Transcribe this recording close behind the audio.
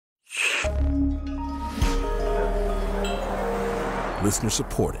Listener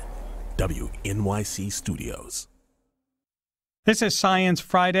supported. WNYC Studios. This is Science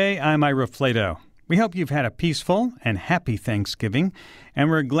Friday. I'm Ira Flatow. We hope you've had a peaceful and happy Thanksgiving, and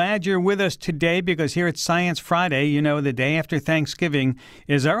we're glad you're with us today because here at Science Friday, you know, the day after Thanksgiving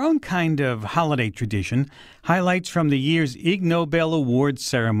is our own kind of holiday tradition, highlights from the year's Ig Nobel Awards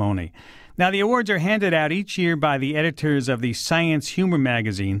ceremony. Now, the awards are handed out each year by the editors of the science humor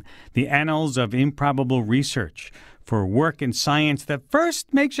magazine, the Annals of Improbable Research, for work in science that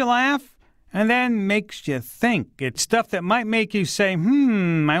first makes you laugh and then makes you think. It's stuff that might make you say,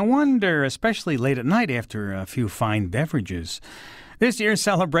 I wonder, especially late at night after a few fine beverages. This year's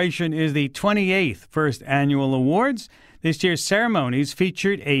celebration is the 28th First Annual Awards. This year's ceremonies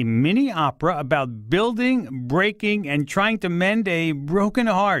featured a mini opera about building, breaking, and trying to mend a broken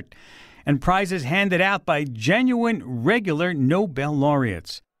heart, and prizes handed out by genuine, regular Nobel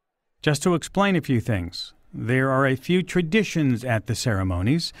laureates. Just to explain a few things. There are a few traditions at the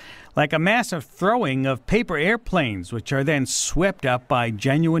ceremonies, like a massive throwing of paper airplanes, which are then swept up by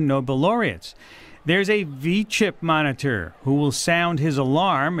genuine Nobel laureates. There's a V-chip monitor who will sound his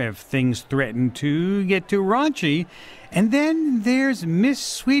alarm if things threaten to get too raunchy. And then there's Miss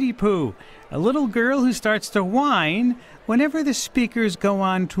Sweetie Poo, a little girl who starts to whine whenever the speakers go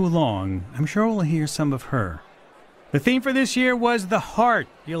on too long. I'm sure we'll hear some of her. The theme for this year was the heart.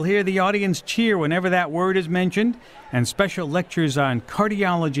 You'll hear the audience cheer whenever that word is mentioned, and special lectures on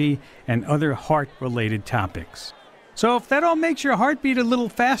cardiology and other heart-related topics. So if that all makes your heart beat a little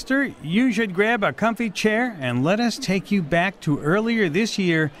faster, you should grab a comfy chair and let us take you back to earlier this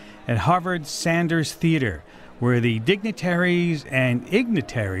year at Harvard's Sanders Theater, where the dignitaries and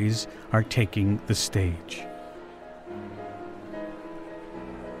ignitaries are taking the stage.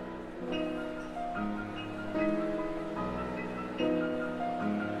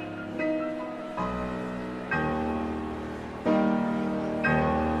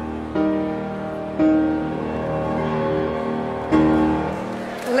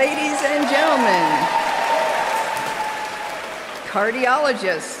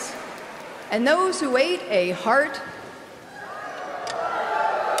 Cardiologists, and those who ate a hearty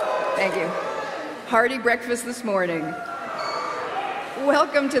breakfast this morning.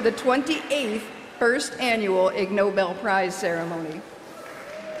 Welcome to the 28th First Annual Ig Nobel Prize ceremony.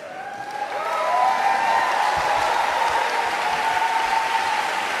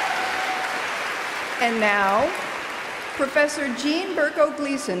 And now, Professor Jean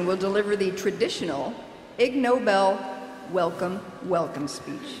Berko-Gleason will deliver the traditional Ig Nobel Welcome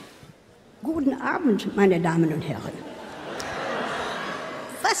speech. Guten Abend, meine Damen und Herren.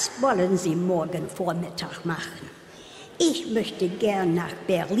 Was wollen Sie morgen Vormittag machen? Ich möchte gern nach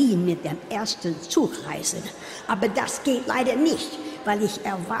Berlin mit dem ersten Zug reisen, aber das geht leider nicht, weil ich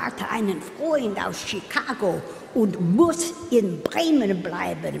erwarte einen Freund aus Chicago und muss in Bremen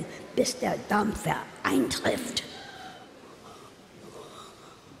bleiben, bis der Dampfer eintrifft.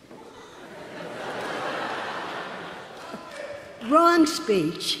 Wrong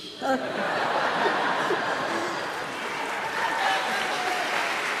speech.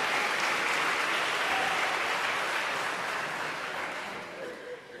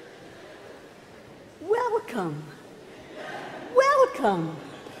 Welcome. Welcome.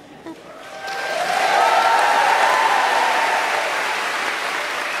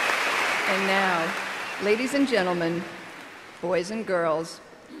 And now, ladies and gentlemen, boys and girls,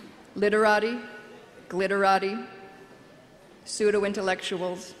 literati, glitterati,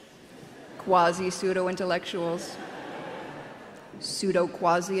 pseudo-intellectuals, quasi-pseudo-intellectuals,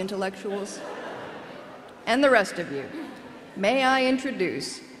 pseudo-quasi-intellectuals, and the rest of you, may I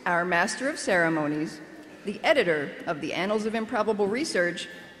introduce our Master of Ceremonies, the editor of the Annals of Improbable Research,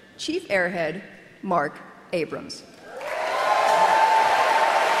 Chief Airhead Mark Abrams.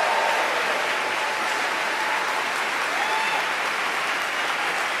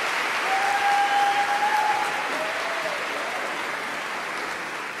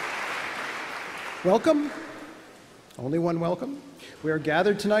 Welcome. Only one welcome. We are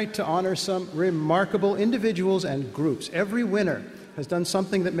gathered tonight to honor some remarkable individuals and groups. Every winner has done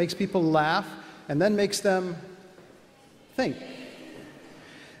something that makes people laugh and then makes them think.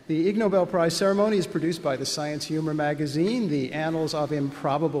 The Ig Nobel Prize ceremony is produced by the science humor magazine, the Annals of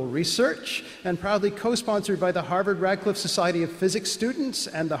Improbable Research, and proudly co-sponsored by the Harvard-Radcliffe Society of Physics Students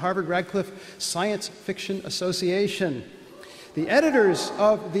and the Harvard-Radcliffe Science Fiction Association. The editors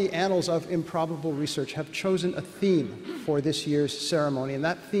of the Annals of Improbable Research have chosen a theme for this year's ceremony, and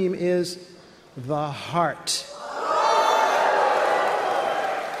that theme is the heart.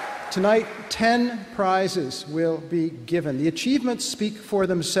 Tonight, 10 prizes will be given. The achievements speak for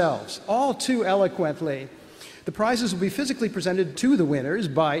themselves, all too eloquently. The prizes will be physically presented to the winners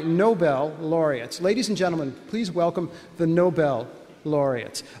by Nobel laureates. Ladies and gentlemen, please welcome the Nobel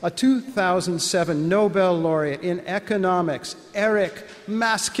laureates. A 2007 Nobel laureate in economics, Eric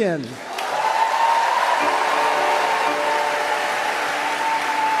Maskin.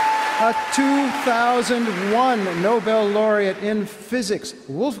 A 2001 Nobel laureate in physics,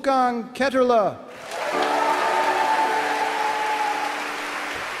 Wolfgang Ketterle.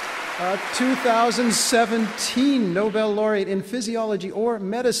 A 2017 Nobel laureate in physiology or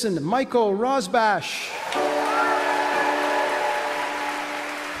medicine, Michael Rosbash.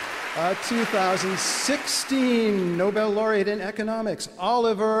 A 2016 Nobel laureate in economics,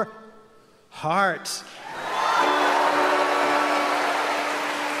 Oliver Hart.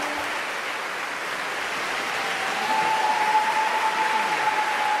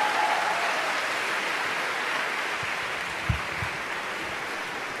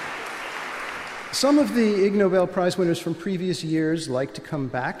 Some of the Ig Nobel Prize winners from previous years like to come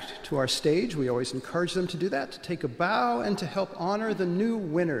back to our stage. We always encourage them to do that, to take a bow and to help honor the new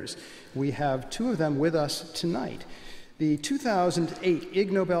winners. We have two of them with us tonight. The 2008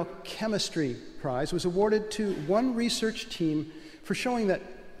 Ig Nobel Chemistry Prize was awarded to one research team for showing that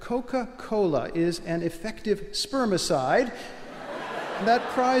Coca-Cola is an effective spermicide. That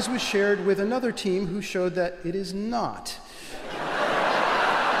prize was shared with another team who showed that it is not.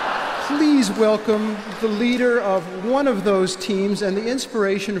 Please welcome the leader of one of those teams and the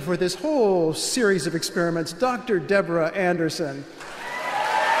inspiration for this whole series of experiments, Dr. Deborah Anderson.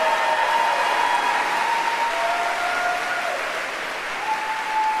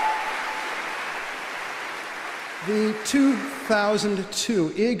 The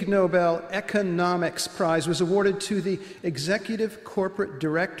 2002 Ig Nobel Economics Prize was awarded to the executive corporate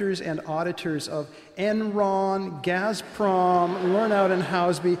directors and auditors of Enron, Gazprom, Lernout and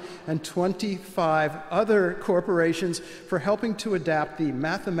Housby, and 25 other corporations for helping to adapt the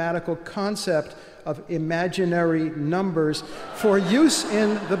mathematical concept of imaginary numbers for use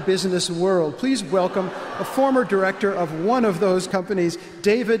in the business world. Please welcome a former director of one of those companies,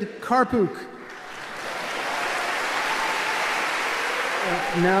 David Karpuk.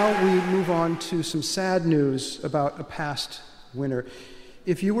 Now we move on to some sad news about a past winner.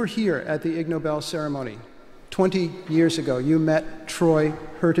 If you were here at the Ig Nobel ceremony 20 years ago, you met Troy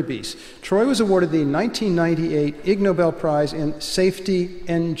Hurtubise. Troy was awarded the 1998 Ig Nobel Prize in Safety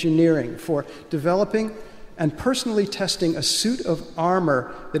Engineering for developing and personally testing a suit of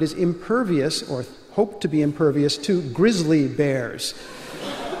armor that is impervious, or hoped to be impervious, to grizzly bears.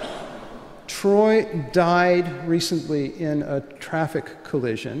 Troy died recently in a traffic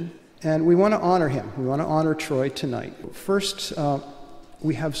collision, and we want to honor him. We want to honor Troy tonight. First,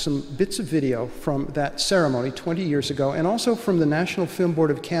 we have some bits of video from that ceremony 20 years ago, and also from the National Film Board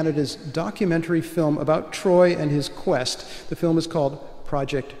of Canada's documentary film about Troy and his quest. The film is called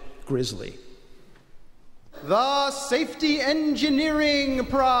Project Grizzly. The Safety Engineering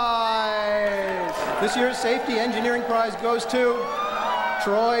Prize! This year's Safety Engineering Prize goes to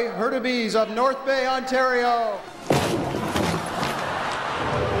Troy Hurtubise of North Bay, Ontario.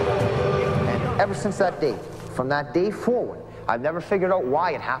 And ever since that day, from that day forward, I've never figured out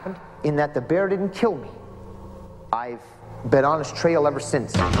why it happened, in that the bear didn't kill me. I've been on his trail ever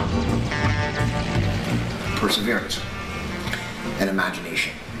since. Perseverance, and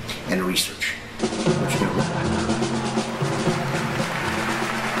imagination, and research. What you gonna look like?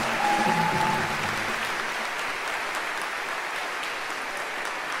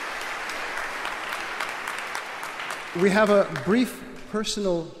 We have a brief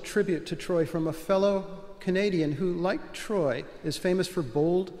personal tribute to Troy from a fellow Canadian who, like Troy, is famous for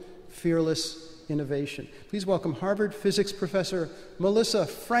bold, fearless innovation. Please welcome Harvard physics professor Melissa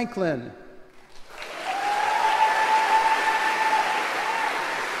Franklin.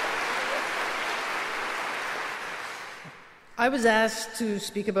 I was asked to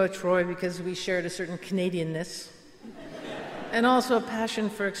speak about Troy because we shared a certain Canadianness and also a passion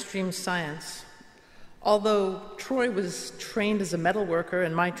for extreme science. Although Troy was trained as a metal worker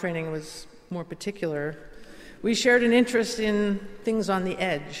and my training was more particular, we shared an interest in things on the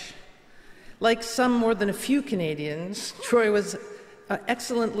edge. Like some more than a few Canadians, Troy was an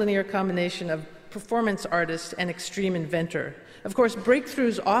excellent linear combination of performance artist and extreme inventor. Of course,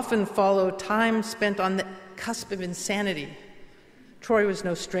 breakthroughs often follow time spent on the cusp of insanity. Troy was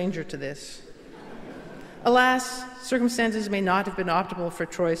no stranger to this. Alas, circumstances may not have been optimal for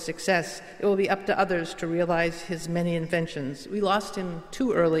Troy's success. It will be up to others to realize his many inventions. We lost him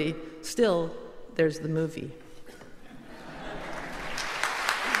too early. Still, there's the movie.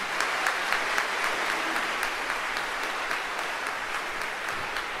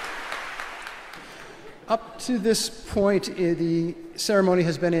 Up to this point, the ceremony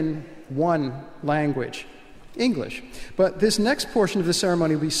has been in one language, English. But this next portion of the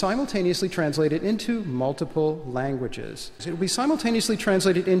ceremony will be simultaneously translated into multiple languages. It will be simultaneously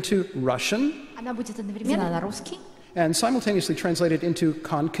translated into Russian and simultaneously translated into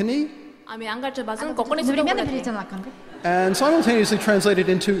Konkani and simultaneously translated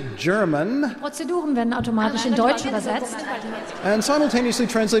into German Prozeduren werden automatisch in Deutsch übersetzt. and simultaneously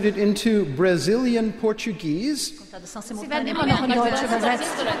translated into Brazilian Portuguese Sie werden immer noch in Deutsch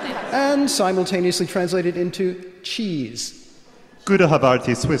übersetzt. and simultaneously translated into cheese. Goede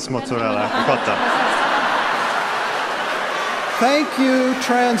havarti Swiss mozzarella ricotta. Thank you,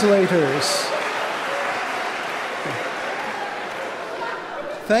 translators.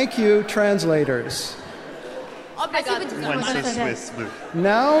 Thank you, translators.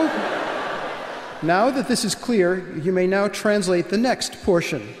 Now that this is clear, you may now translate the next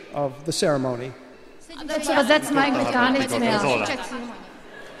portion of the ceremony. Jetzt übersetzen wir eigentlich gar nichts mehr.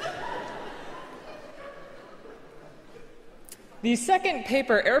 The second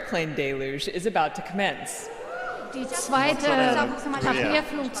paper airplane deluge is about to commence. Die zweite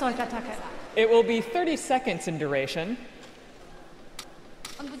Papierflugzeugattacke. It will be 30 seconds in duration.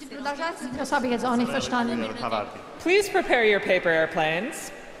 Das habe ich jetzt auch nicht verstanden. Please prepare your paper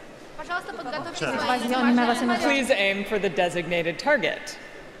airplanes. Jetzt weiß ich auch nicht mehr, was immer. Please aim for the designated target.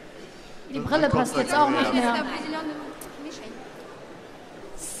 Die Brille passt jetzt auch nicht mehr.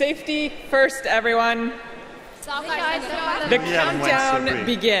 Safety first, everyone. The countdown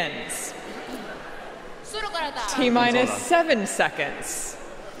begins. T-minus 7 seconds.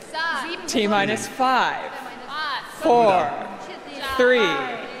 T-minus 5, 4, 3,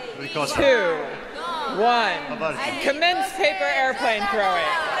 2, 1. Commence paper airplane throwing.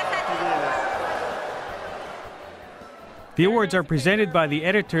 The awards are presented by the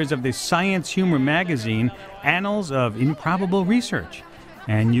editors of the science humor magazine, Annals of Improbable Research,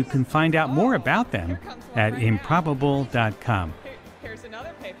 and you can find out more about them at improbable.com. Here's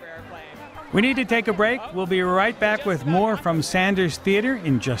another paper airplane. We need to take a break. We'll be right back with more from Sanders Theater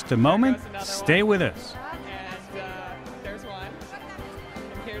in just a moment. Stay with us. And there's one.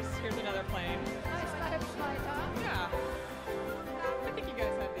 And here's another plane. Yeah. I think you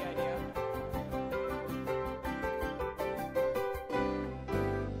guys have the idea.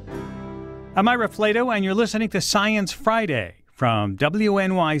 I'm Ira Flatow, and you're listening to Science Friday from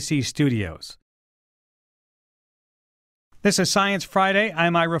WNYC Studios. This is Science Friday.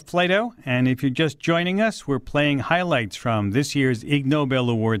 I'm Ira Flatow, and if you're just joining us, we're playing highlights from this year's Ig Nobel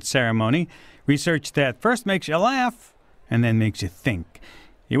Award ceremony, research that first makes you laugh and then makes you think.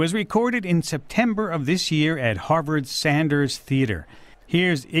 It was recorded in September of this year at Harvard's Sanders Theater.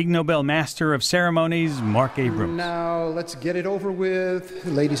 Here's Ig Nobel Master of Ceremonies, Mark Abrams. Now, let's get it over with.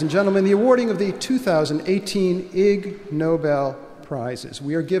 Ladies and gentlemen, the awarding of the 2018 Ig Nobel Prizes.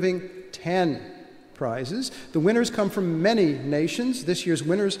 We are giving 10 prizes. The winners come from many nations. This year's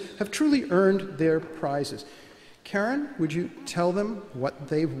winners have truly earned their prizes. Karen, would you tell them what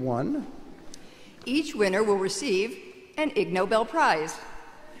they've won? Each winner will receive an Ig Nobel Prize.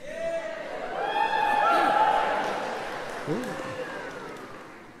 Ooh.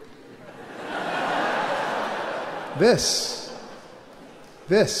 This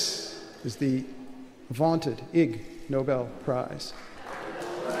is the vaunted Ig Nobel Prize.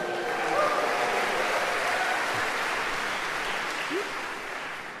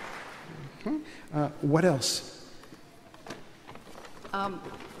 What else? A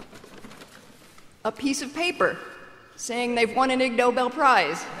piece of paper saying they've won an Ig Nobel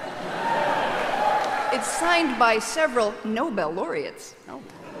Prize. It's signed by several Nobel laureates. Oh.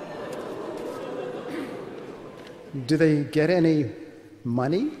 Do they get any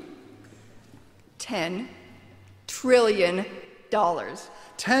money? $10 trillion.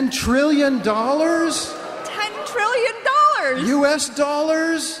 $10 trillion? $10 trillion! US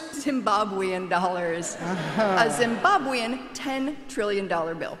dollars? Zimbabwean dollars. A Zimbabwean $10 trillion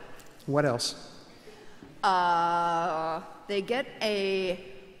bill. What else? They get a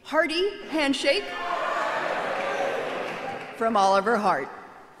hearty handshake from Oliver Hart.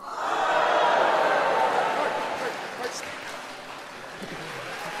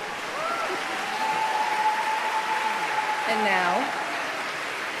 And now,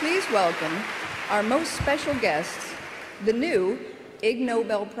 please welcome our most special guests, the new Ig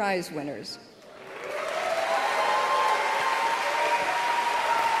Nobel Prize winners.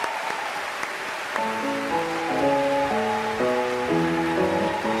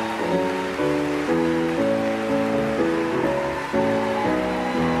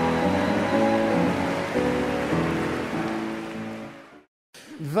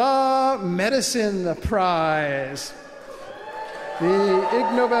 the Medicine Prize. The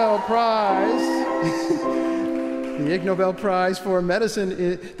Ig Nobel Prize. The Ig Nobel Prize for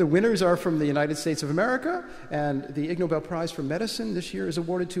Medicine, the winners are from the United States of America, and the Ig Nobel Prize for Medicine this year is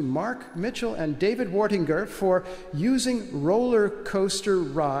awarded to Mark Mitchell and David Wartinger for using roller coaster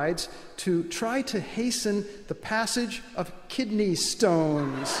rides to try to hasten the passage of kidney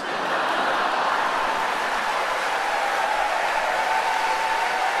stones.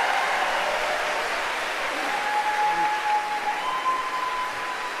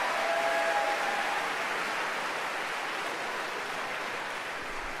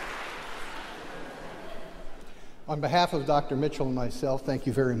 On behalf of Dr. Mitchell and myself, thank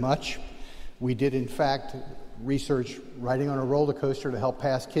you very much. We did, in fact, research riding on a roller coaster to help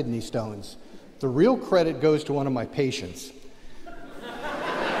pass kidney stones. The real credit goes to one of my patients.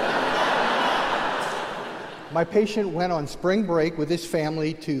 My patient went on spring break with his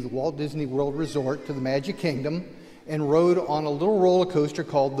family to the Walt Disney World Resort to the Magic Kingdom and rode on a little roller coaster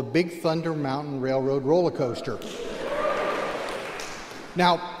called the Big Thunder Mountain Railroad roller coaster.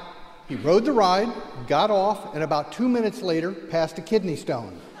 Now, he rode the ride, got off, and about 2 minutes later, passed a kidney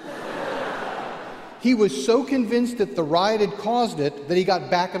stone. He was so convinced that the ride had caused it that he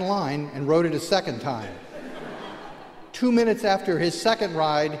got back in line and rode it a second time. 2 minutes after his second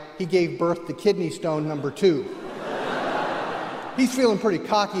ride, he gave birth to kidney stone number 2. He's feeling pretty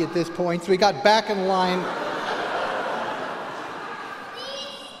cocky at this point, so he got back in line.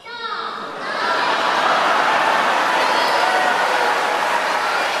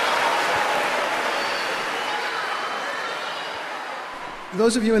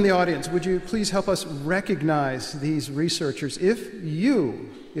 Those of you in the audience, would you please help us recognize these researchers? If you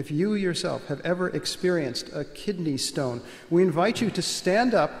yourself have ever experienced a kidney stone, we invite you to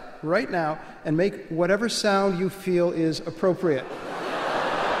stand up right now and make whatever sound you feel is appropriate.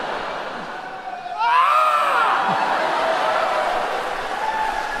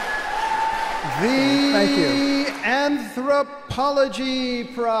 Thank you. Anthropology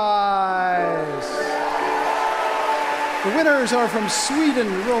Prize. The winners are from Sweden,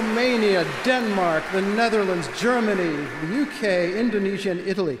 Romania, Denmark, the Netherlands, Germany, the UK, Indonesia, and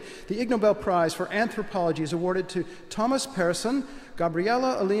Italy. The Ig Nobel Prize for Anthropology is awarded to Thomas Persson,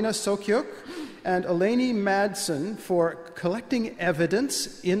 Gabriela Alina Sokyuk, and Eleni Madsen for collecting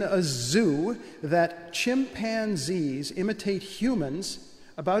evidence in a zoo that chimpanzees imitate humans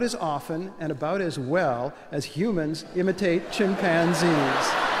about as often and about as well as humans imitate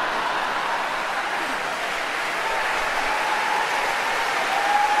chimpanzees.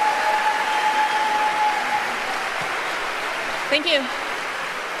 Thank you.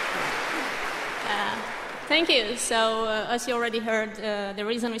 Thank you. So, as you already heard, the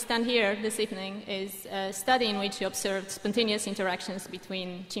reason we stand here this evening is a study in which we observed spontaneous interactions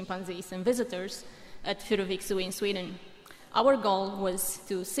between chimpanzees and visitors at Furuvik Zoo in Sweden. Our goal was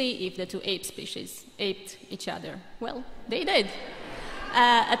to see if the two ape species aped each other. Well, they did.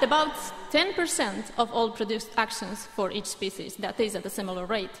 At about 10% of all produced actions for each species, that is at a similar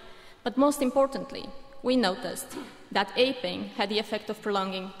rate. But most importantly, we noticed that aping had the effect of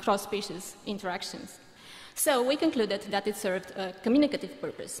prolonging cross-species interactions. So we concluded that it served a communicative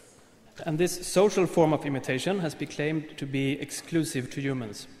purpose. And this social form of imitation has been claimed to be exclusive to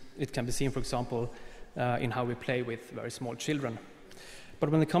humans. It can be seen, for example, in how we play with very small children.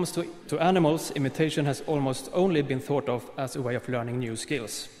 But when it comes to animals, imitation has almost only been thought of as a way of learning new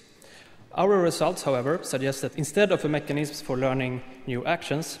skills. Our results, however, suggest that instead of a mechanism for learning new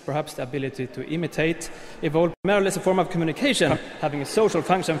actions, perhaps the ability to imitate evolved primarily as a form of communication, having a social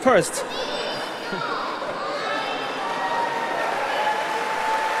function first.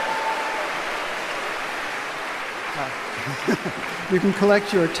 You can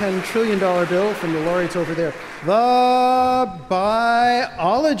collect your $10 trillion bill from the laureates over there. The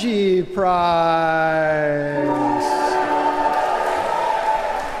Biology Prize.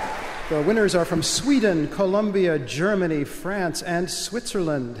 The winners are from Sweden, Colombia, Germany, France, and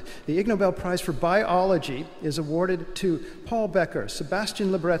Switzerland. The Ig Nobel Prize for Biology is awarded to Paul Becker,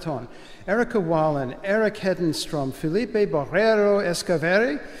 Sebastian Le Breton, Erika Wallen, Eric Hedenstrom, Felipe Borrero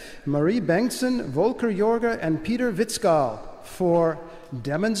Escaveri, Marie Bengtson, Volker Jorge, and Peter Witzgal for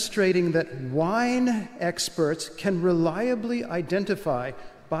demonstrating that wine experts can reliably identify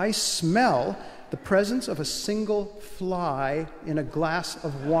by smell the presence of a single fly in a glass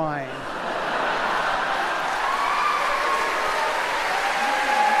of wine.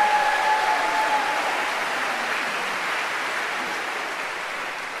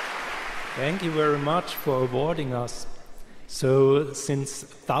 Thank you very much for awarding us. So since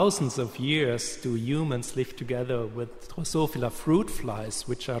thousands of years do humans live together with Drosophila fruit flies,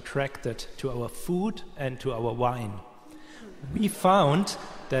 which are attracted to our food and to our wine. We found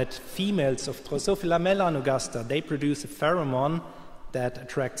that females of Drosophila melanogaster, they produce a pheromone that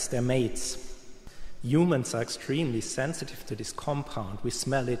attracts their mates. Humans are extremely sensitive to this compound. We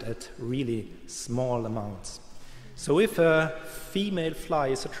smell it at really small amounts. So if a female fly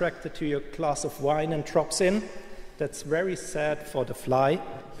is attracted to your glass of wine and drops in, that's very sad for the fly,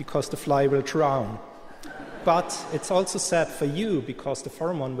 because the fly will drown. But it's also sad for you, because the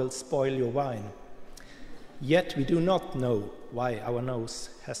pheromone will spoil your wine. Yet we do not know why our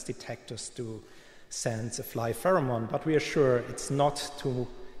nose has detectors to sense a fly pheromone, but we are sure it's not to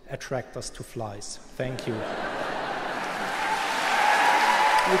attract us to flies. Thank you.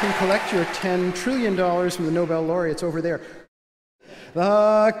 You can collect your $10 trillion from the Nobel laureates over there.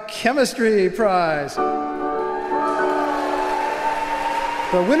 The Chemistry Prize.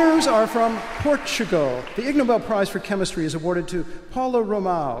 The winners are from Portugal. The Ig Nobel Prize for Chemistry is awarded to Paula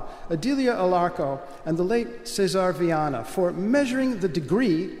Romao, Adelia Alarco, and the late Cesar Viana for measuring the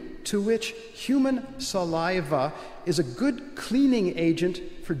degree to which human saliva is a good cleaning agent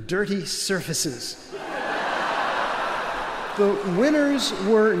for dirty surfaces. The winners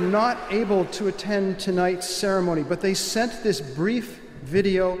were not able to attend tonight's ceremony, but they sent this brief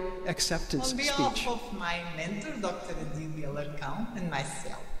video acceptance speech. On behalf of my mentor, Dr. Sylvia Earle, and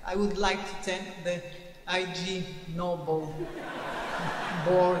myself, I would like to thank the Ig Nobel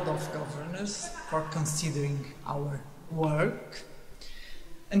Board of Governors for considering our work.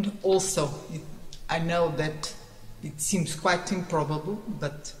 And also, I know that it seems quite improbable,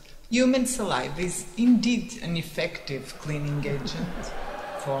 but human saliva is indeed an effective cleaning agent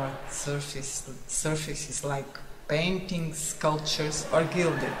for surfaces like paintings, sculptures, or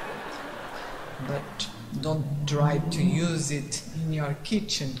gilded. But don't try to use it in your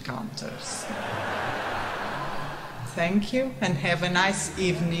kitchen counters. Thank you, and have a nice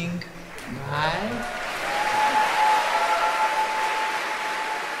evening. Bye.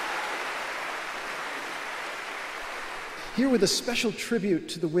 Here with a special tribute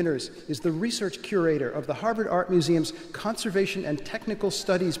to the winners is the research curator of the Harvard Art Museum's Conservation and Technical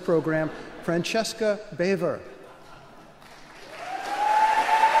Studies program, Francesca Bever.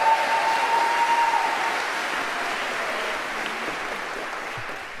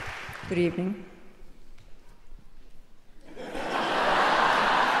 Good evening.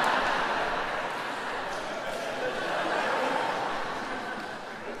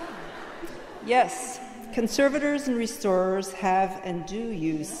 Yes, conservators and restorers have and do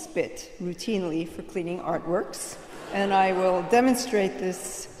use spit routinely for cleaning artworks, and I will demonstrate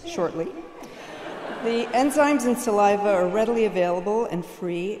this shortly. The enzymes in saliva are readily available and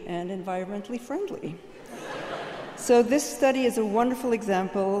free and environmentally friendly. So this study is a wonderful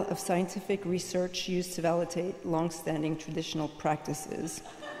example of scientific research used to validate long-standing traditional practices.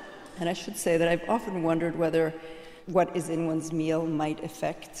 And I should say that I've often wondered whether what is in one's meal might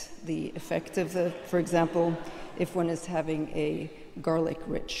affect the effect of the, for example, if one is having a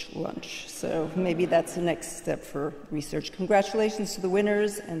garlic-rich lunch. So maybe that's the next step for research. Congratulations to the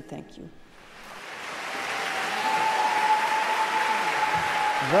winners, and thank you.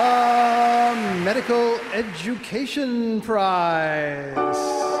 The Medical Education Prize.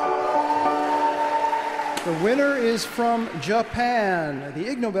 The winner is from Japan. The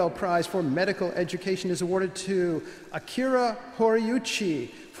Ig Nobel Prize for Medical Education is awarded to Akira Horiuchi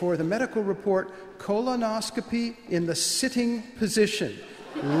for the medical report Colonoscopy in the Sitting Position.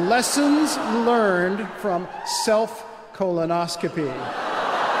 Lessons learned from self-colonoscopy.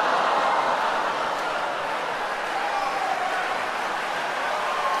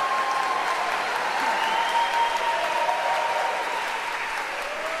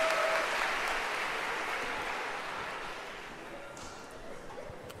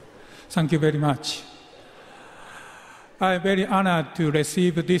 Thank you very much. I'm very honored to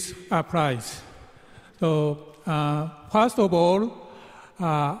receive this prize. So, first of all,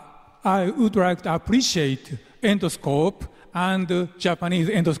 I would like to appreciate Endoscope and Japanese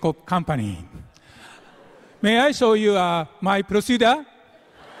endoscope company. May I show you my procedure?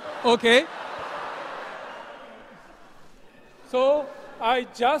 Okay. So, I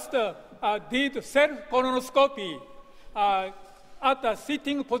just did self-colonoscopy at a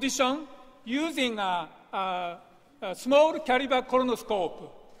sitting position using a small caliber colonoscope.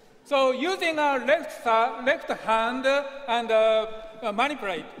 So using a left hand and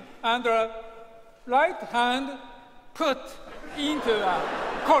manipulate, and right hand put into a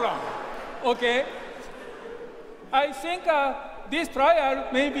colon. Okay? I think this trial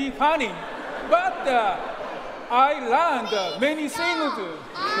may be funny, but I learned many things.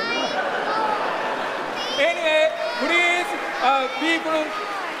 Anyway, please, people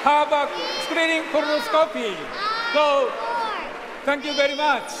have a screening colonoscopy. So, thank you very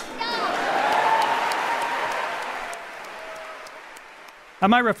much.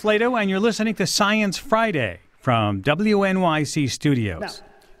 I'm Ira Flatow, and you're listening to Science Friday from WNYC Studios. Now,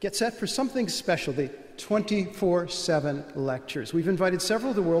 get set for something special, the 24/7 lectures. We've invited several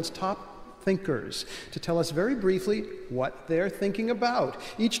of the world's top thinkers to tell us very briefly what they're thinking about.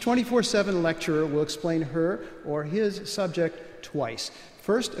 Each 24/7 lecturer will explain her or his subject twice.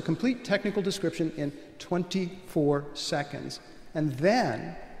 First, a complete technical description in 24 seconds, and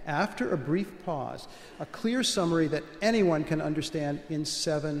then, after a brief pause, a clear summary that anyone can understand in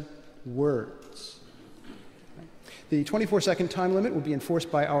 7 words. The 24-second time limit will be enforced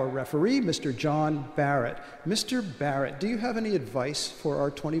by our referee, Mr. John Barrett. Mr. Barrett, do you have any advice for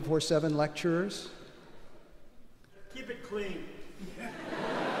our 24/7 lecturers? Keep it clean.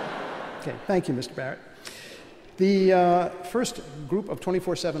 Okay, thank you, Mr. Barrett. The first group of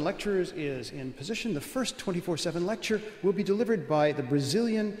 24/7 lecturers is in position. The first 24/7 lecture will be delivered by the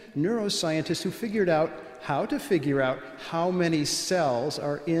Brazilian neuroscientist who figured out how to figure out how many cells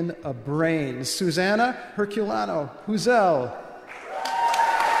are in a brain. Susanna Herculano Huzel.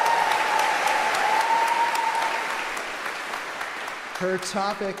 Her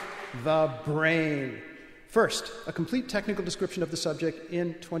topic, the brain. First, a complete technical description of the subject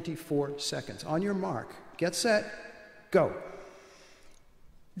in 24 seconds. On your mark, get set, go.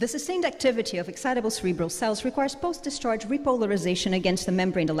 The sustained activity of excitable cerebral cells requires post-discharge repolarization against the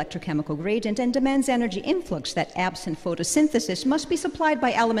membrane electrochemical gradient and demands energy influx that, absent photosynthesis, must be supplied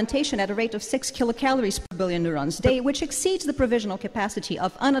by alimentation at a rate of 6 kilocalories per billion neurons a day, which exceeds the provisional capacity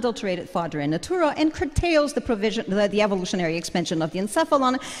of unadulterated fodder in natura and curtails the evolutionary expansion of the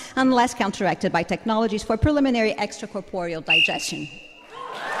encephalon unless counteracted by technologies for preliminary extracorporeal digestion.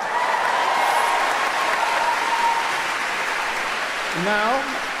 Now,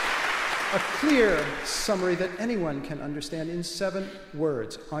 a clear summary that anyone can understand in 7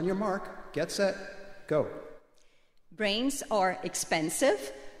 words. On your mark, get set, go. Brains are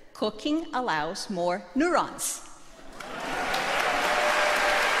expensive. Cooking allows more neurons.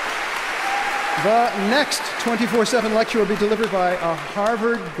 The next 24/7 lecture will be delivered by a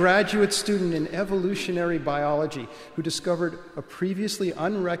Harvard graduate student in evolutionary biology who discovered a previously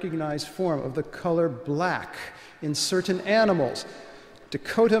unrecognized form of the color black in certain animals.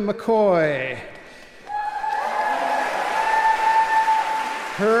 Dakota McCoy.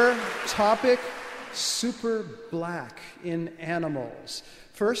 Her topic, super black in animals.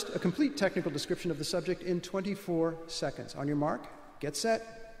 First, a complete technical description of the subject in 24 seconds. On your mark, get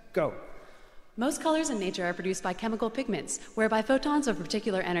set, go. Most colors in nature are produced by chemical pigments, whereby photons of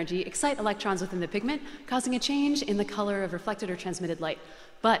particular energy excite electrons within the pigment, causing a change in the color of reflected or transmitted light.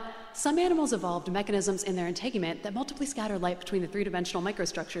 But some animals evolved mechanisms in their integument that multiply scatter light between the 3-dimensional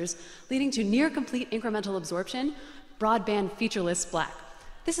microstructures, leading to near-complete incremental absorption, broadband featureless black.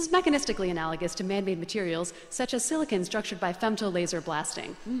 This is mechanistically analogous to man-made materials, such as silicon structured by femtolaser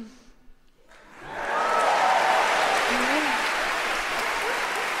blasting.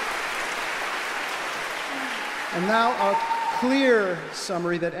 And now a clear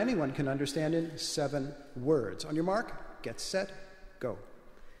summary that anyone can understand in 7 words. On your mark, get set, go.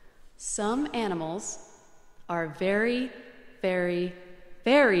 Some animals are very, very,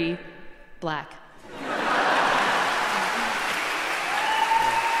 very black.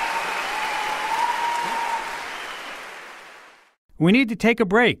 We need to take a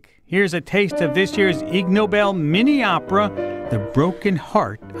break. Here's a taste of this year's Ig Nobel mini opera, The Broken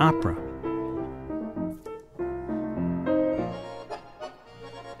Heart Opera.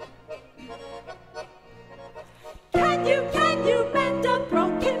 Can you mend a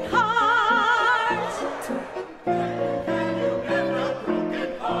broken heart? Can you mend a broken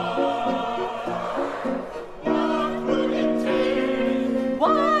heart? What would it take?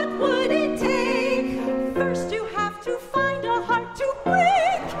 What would it take? First you have to find a heart to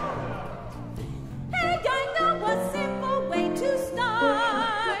break. Hey, I know a simple way to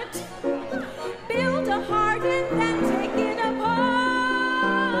start. Build a heart and then take it apart.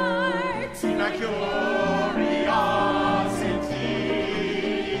 Like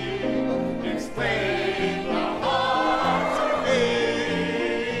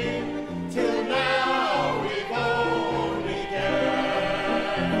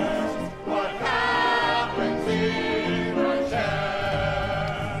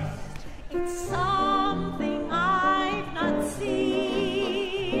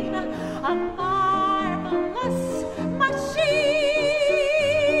a marvelous machine.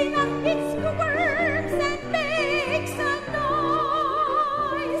 It squirms and makes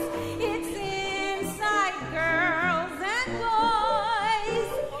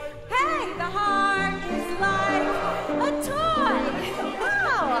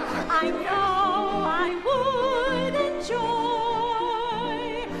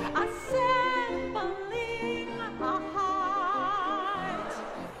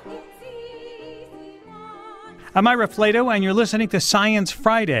I'm Ira Flatow, and you're listening to Science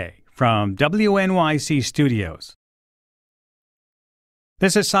Friday from WNYC Studios.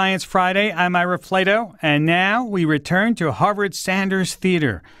 This is Science Friday. I'm Ira Flatow, and now we return to Harvard Sanders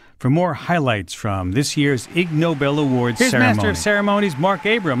Theater for more highlights from this year's Ig Nobel Awards ceremony. Here's Master of Ceremonies Mark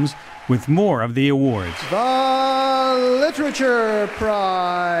Abrams with more of the awards. The Literature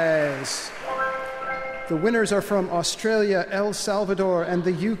Prize. The winners are from Australia, El Salvador, and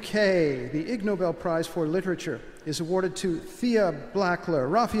the UK. The Ig Nobel Prize for Literature is awarded to Thea Blackler,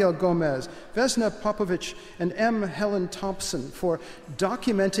 Raphael Gomez, Vesna Popovich, and M. Helen Thompson for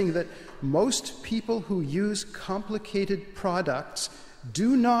documenting that most people who use complicated products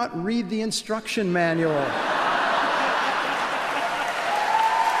do not read the instruction manual.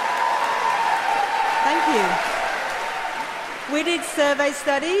 Thank you. We did survey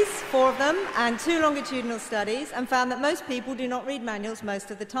studies, 4 of them, and 2 longitudinal studies, and found that most people do not read manuals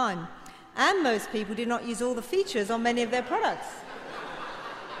most of the time. And most people do not use all the features on many of their products.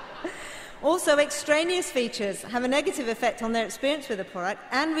 Also, extraneous features have a negative effect on their experience with the product,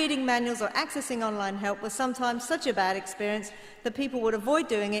 and reading manuals or accessing online help was sometimes such a bad experience that people would avoid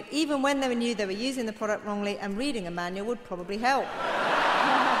doing it even when they knew they were using the product wrongly, and reading a manual would probably help.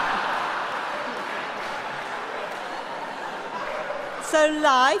 So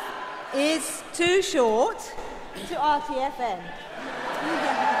life is too short to RTFM.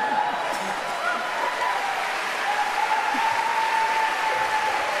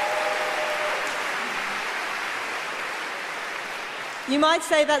 You might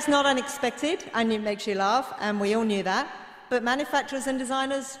say that's not unexpected, and it makes you laugh, and we all knew that, but manufacturers and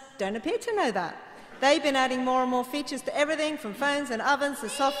designers don't appear to know that. They've been adding more and more features to everything from phones and ovens to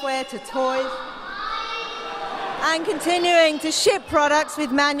software to toys, and continuing to ship products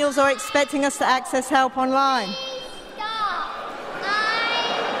with manuals or expecting us to access help online.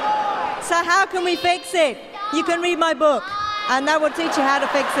 So how can we fix it? You can read my book, and that will teach you how to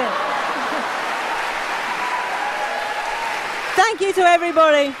fix it. Thank you to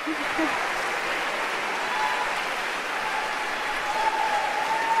everybody.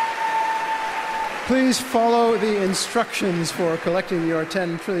 Please follow the instructions for collecting your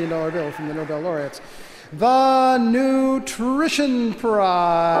 $10 trillion bill from the Nobel laureates. The Nutrition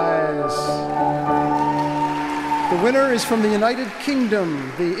Prize. The winner is from the United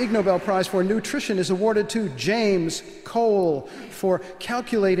Kingdom. The Ig Nobel Prize for Nutrition is awarded to James Cole for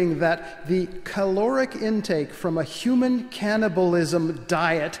calculating that the caloric intake from a human cannibalism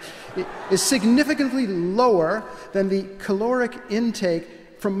diet is significantly lower than the caloric intake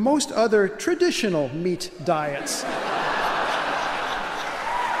from most other traditional meat diets.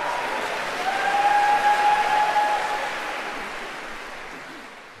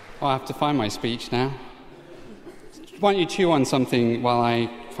 I have to find my speech now. Why don't you chew on something while I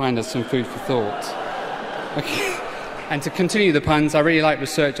find us some food for thought? Okay. And to continue the puns, I really like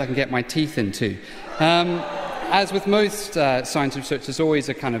research I can get my teeth into. As with most science research, there's always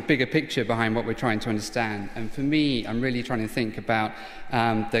a kind of bigger picture behind what we're trying to understand. And for me, I'm really trying to think about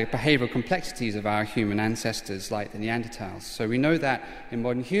the behavioral complexities of our human ancestors, like the Neanderthals. So we know that in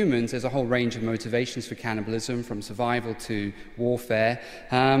modern humans, there's a whole range of motivations for cannibalism, from survival to warfare.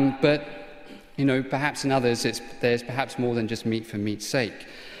 But you know, perhaps in others, there's perhaps more than just meat for meat's sake.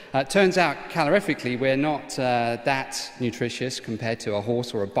 It turns out, calorifically, we're not that nutritious compared to a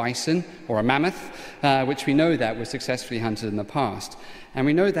horse or a bison or a mammoth, which we know that were successfully hunted in the past. And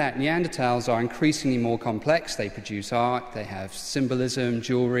we know that Neanderthals are increasingly more complex. They produce art, they have symbolism,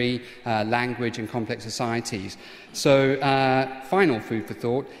 jewelry, language, and complex societies. So, final food for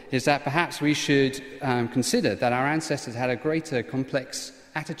thought is that perhaps we should consider that our ancestors had a greater complex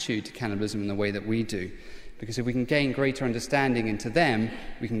attitude to cannibalism in the way that we do. Because if we can gain greater understanding into them,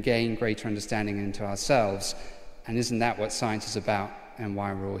 we can gain greater understanding into ourselves. And isn't that what science is about and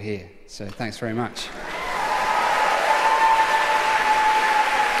why we're all here? So thanks very much.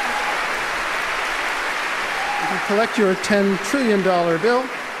 You can collect your $10 trillion bill.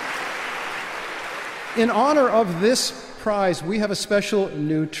 In honor of this prize, we have a special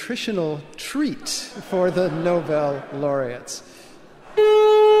nutritional treat for the Nobel laureates.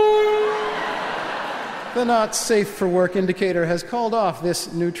 The not safe for work indicator has called off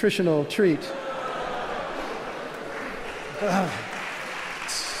this nutritional treat.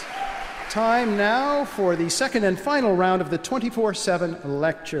 It's time now for the second and final round of the 24/7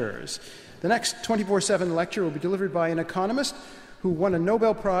 lectures. The next 24/7 lecture will be delivered by an economist who won a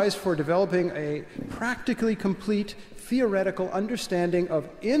Nobel Prize for developing a practically complete theoretical understanding of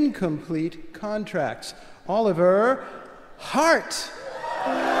incomplete contracts. Oliver Hart.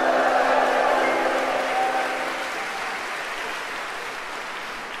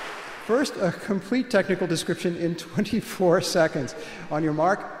 First, a complete technical description in 24 seconds. On your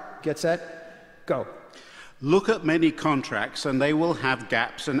mark, get set, go. Look at many contracts and they will have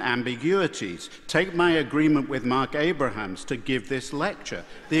gaps and ambiguities. Take my agreement with Mark Abrahams to give this lecture.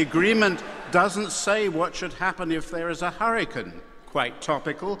 The agreement doesn't say what should happen if there is a hurricane, quite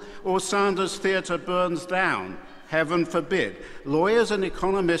topical, or Sanders Theatre burns down. Heaven forbid. Lawyers and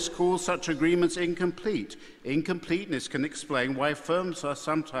economists call such agreements incomplete. Incompleteness can explain why firms are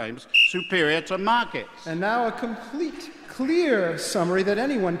sometimes superior to markets. And now a complete, clear summary that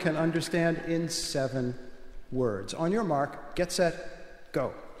anyone can understand in 7 words. On your mark, get set,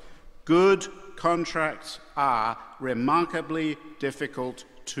 go. Good contracts are remarkably difficult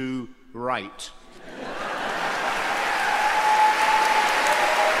to write.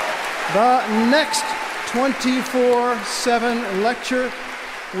 The next 24/7 lecture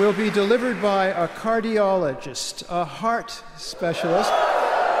will be delivered by a cardiologist, a heart specialist,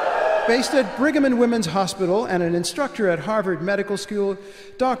 based at Brigham and Women's Hospital and an instructor at Harvard Medical School,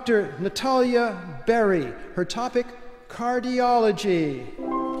 Dr. Natalia Berry. Her topic, cardiology.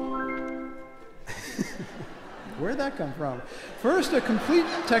 Where'd that come from? First, a complete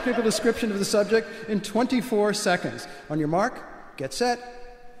technical description of the subject in 24 seconds. On your mark, get set,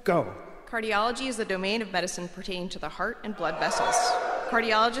 go. Cardiology is the domain of medicine pertaining to the heart and blood vessels.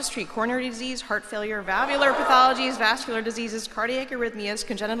 Cardiologists treat coronary disease, heart failure, valvular pathologies, vascular diseases, cardiac arrhythmias,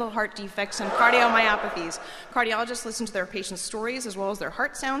 congenital heart defects, and cardiomyopathies. Cardiologists listen to their patients' stories as well as their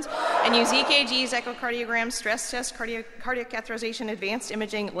heart sounds and use EKGs, echocardiograms, stress tests, cardiac catheterization, advanced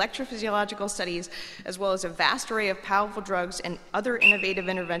imaging, electrophysiological studies, as well as a vast array of powerful drugs and other innovative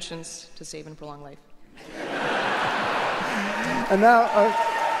interventions to save and prolong life. And now a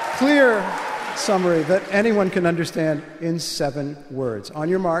clear summary that anyone can understand in 7 words. On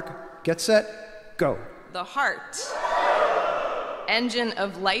your mark, get set, go. The heart, engine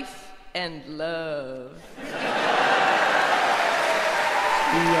of life and love. The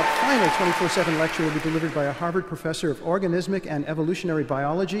final 24/7 lecture will be delivered by a Harvard professor of organismic and evolutionary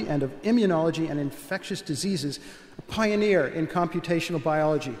biology and of immunology and infectious diseases, a pioneer in computational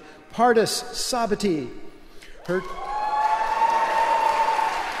biology, Pardis Sabati.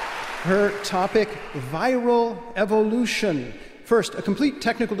 Her topic, viral evolution. First, a complete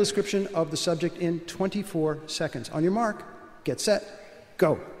technical description of the subject in 24 seconds. On your mark, get set,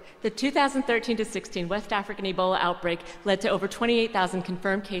 go. The 2013-16 West African Ebola outbreak led to over 28,000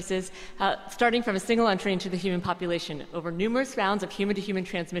 confirmed cases, starting from a single entry into the human population. Over numerous rounds of human-to-human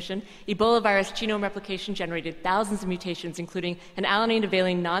transmission, Ebola virus genome replication generated thousands of mutations, including an alanine to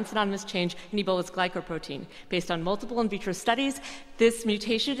valine non-synonymous change in Ebola's glycoprotein. Based on multiple in vitro studies, this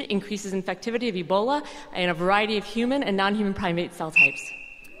mutation increases infectivity of Ebola in a variety of human and non-human primate cell types.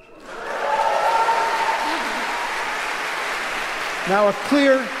 Now a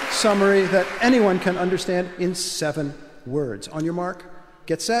clear summary that anyone can understand in 7 words. On your mark,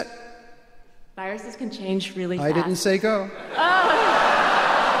 get set. Viruses can change really fast. I didn't say go.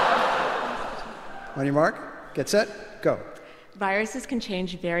 On your mark, get set, go. Viruses can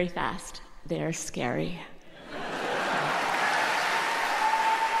change very fast. They're scary.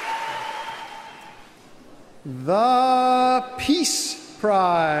 The Peace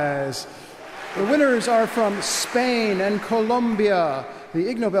Prize. The winners are from Spain and Colombia. The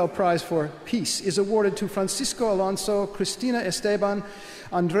Ig Nobel Prize for Peace is awarded to Francisco Alonso, Cristina Esteban,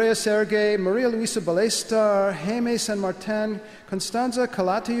 Andrea Sergey, Maria Luisa Ballester, Jaime San Martin, Constanza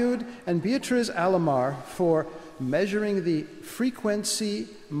Calatayud, and Beatriz Alamar for measuring the frequency,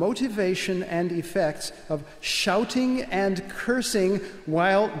 motivation, and effects of shouting and cursing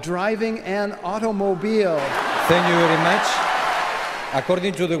while driving an automobile. Thank you very much.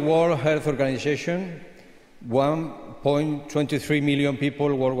 According to the World Health Organization, 1.23 million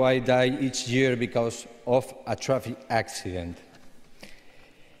people worldwide die each year because of a traffic accident.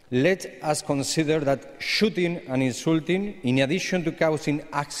 Let us consider that shooting and insulting, in addition to causing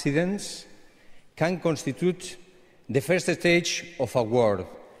accidents, can constitute the first stage of a war,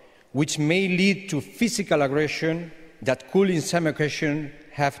 which may lead to physical aggression that could, in some occasions,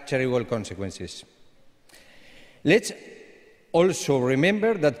 have terrible consequences. Let's also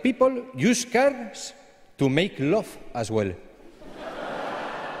remember that people use cars to make love as well,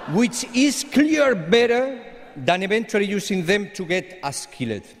 which is clearly better than eventually using them to get us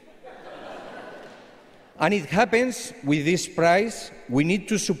killed. And it happens with this prize, we need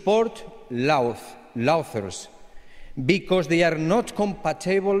to support authors because they are not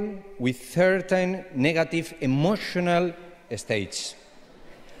compatible with certain negative emotional states.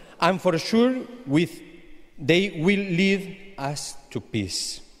 And for sure, they will lead us to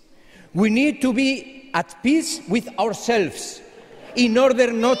peace. We need to be at peace with ourselves in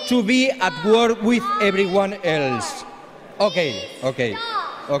order not to be at war with everyone else. Okay.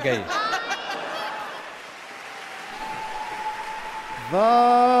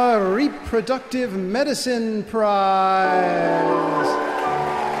 The Reproductive Medicine Prize.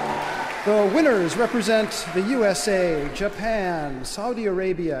 The winners represent the USA, Japan, Saudi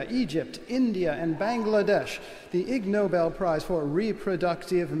Arabia, Egypt, India, and Bangladesh. The Ig Nobel Prize for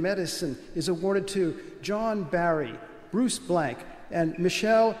Reproductive Medicine is awarded to John Barry, Bruce Blank, and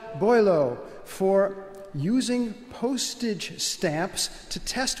Michelle Boileau for using postage stamps to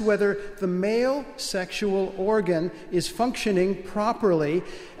test whether the male sexual organ is functioning properly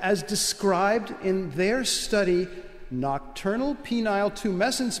as described in their study, Nocturnal Penile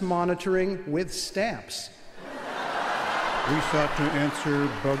Tumescence Monitoring with Stamps. We sought to answer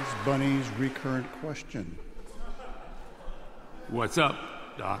Bugs Bunny's recurrent question. What's up,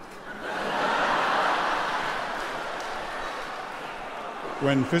 Doc?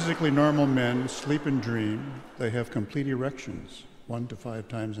 When physically normal men sleep and dream, they have complete erections 1 to 5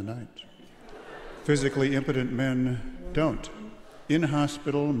 times a night. Physically impotent men don't.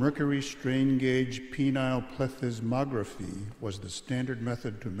 In-hospital mercury strain gauge penile plethysmography was the standard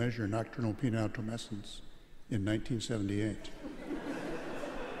method to measure nocturnal penile tumescence in 1978.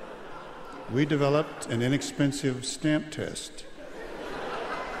 We developed an inexpensive stamp test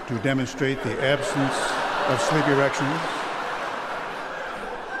to demonstrate the absence of sleep erections.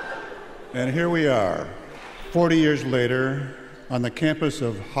 And here we are, 40 years later, on the campus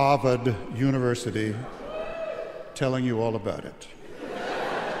of Harvard University, telling you all about it.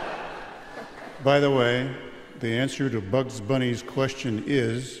 By the way, the answer to Bugs Bunny's question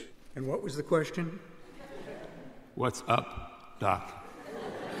is... And what was the question? What's up, Doc?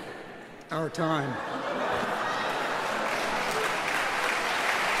 Our time.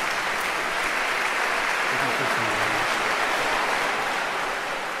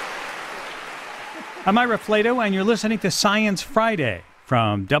 I'm Ira Flatow, and you're listening to Science Friday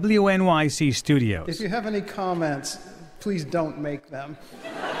from WNYC Studios. If you have any comments, please don't make them.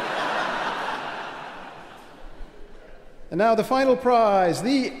 And now the final prize,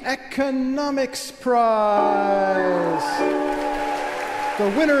 the Economics Prize. The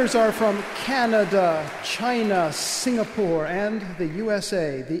winners are from Canada, China, Singapore, and the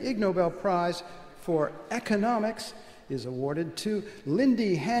USA. The Ig Nobel Prize for Economics is awarded to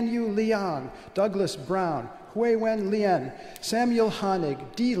Lindy Hanyu Liang, Douglas Brown, Hui-Wen Lien, Samuel Honig,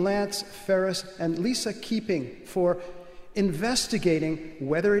 D. Lance Ferris, and Lisa Keeping for investigating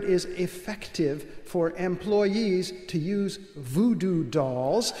whether it is effective for employees to use voodoo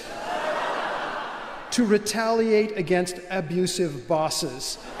dolls to retaliate against abusive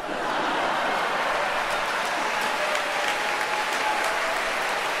bosses.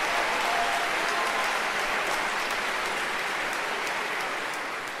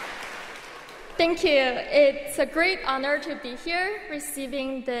 Thank you. It's a great honor to be here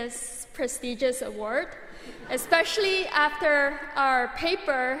receiving this prestigious award, especially after our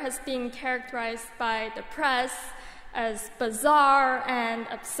paper has been characterized by the press as bizarre and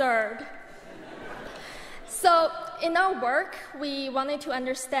absurd. So in our work, we wanted to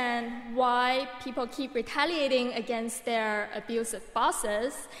understand why people keep retaliating against their abusive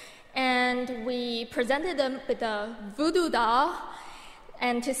bosses, and we presented them with a voodoo doll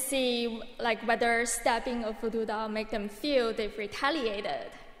and to see whether stabbing a voodoo doll make them feel they've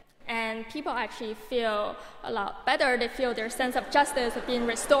retaliated. And people actually feel a lot better. They feel their sense of justice is being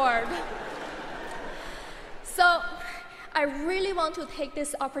restored. So I really want to take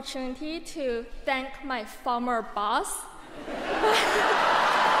this opportunity to thank my former boss. This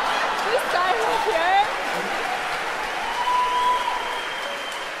guy right here.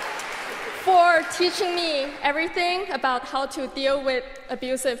 For teaching me everything about how to deal with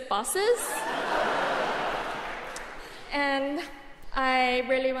abusive bosses. And I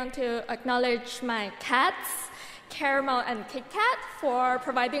really want to acknowledge my cats, Caramel and Kit Kat, for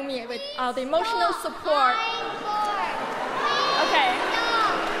providing me with all the emotional support. Okay.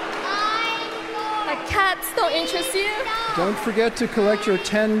 My cats don't interest you? Don't forget to collect your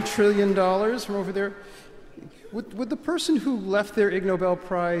 $10 trillion from over there. Would the person who left their Ig Nobel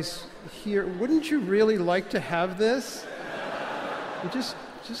Prize here, wouldn't you really like to have this? You just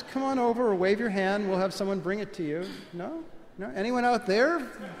come on over or wave your hand. We'll have someone bring it to you. No? No? Anyone out there?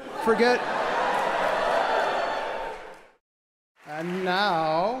 Forget. And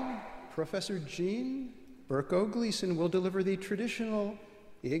now, Professor Jean Berko-Gleason will deliver the traditional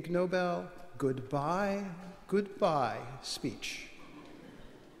Ig Nobel goodbye, goodbye speech.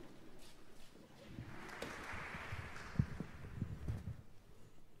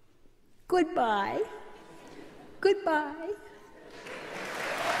 Goodbye. Goodbye.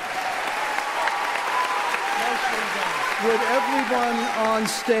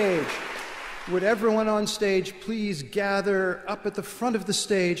 everyone on stage please gather up at the front of the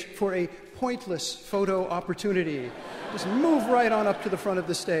stage for a pointless photo opportunity? Just move right on up to the front of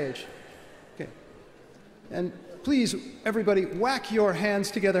the stage. Okay. And please, everybody, whack your hands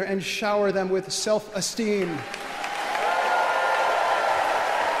together and shower them with self-esteem.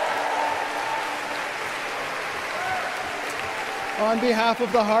 On behalf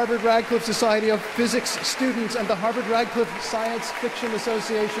of the Harvard-Radcliffe Society of Physics students and the Harvard-Radcliffe Science Fiction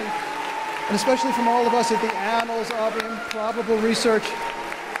Association, and especially from all of us at the Annals of Improbable Research.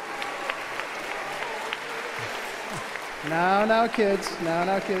 Now, kids.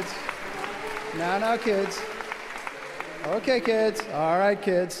 Now, kids. Okay, kids. All right,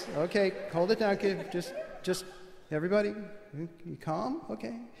 kids. Okay, hold it down, kid. Just, everybody, you calm?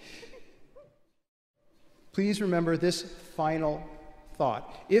 Okay. Please remember this final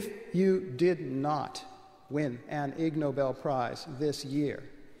thought. If you did not win an Ig Nobel Prize this year,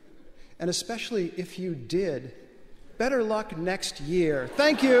 and especially if you did, better luck next year.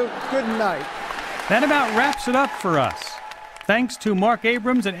 Thank you. Good night. That about wraps it up for us. Thanks to Mark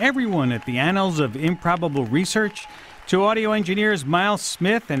Abrams and everyone at the Annals of Improbable Research, to audio engineers Miles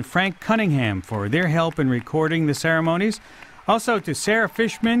Smith and Frank Cunningham for their help in recording the ceremonies. Also to Sarah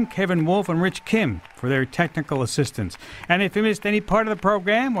Fishman, Kevin Wolf, and Rich Kim for their technical assistance. And if you missed any part of the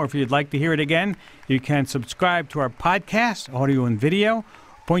program, or if you'd like to hear it again, you can subscribe to our podcast, audio and video.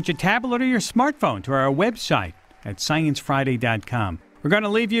 Point your tablet or your smartphone to our website at sciencefriday.com. We're going to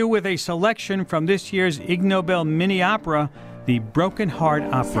leave you with a selection from this year's Ig Nobel mini opera, The Broken Heart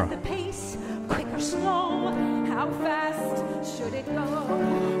Opera. Set the pace, quick or slow, how fast should it go?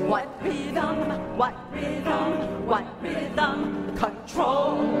 What rhythm, what rhythm, what rhythm?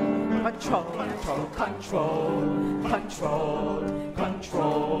 Control, control, control, control, control,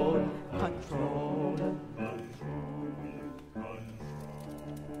 control, control.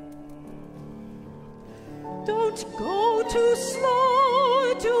 Don't go too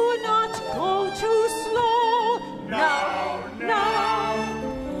slow, do not go too slow. No, no.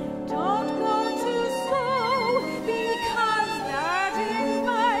 Don't go too slow, because that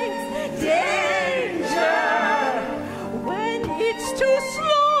invites danger. When it's too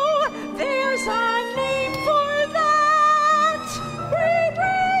slow, there's a name for that.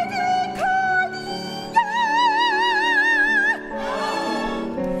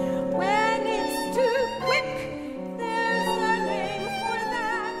 When it's too quick, there's a name for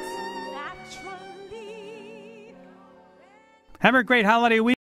that. Naturally. Have a great holiday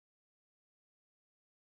week.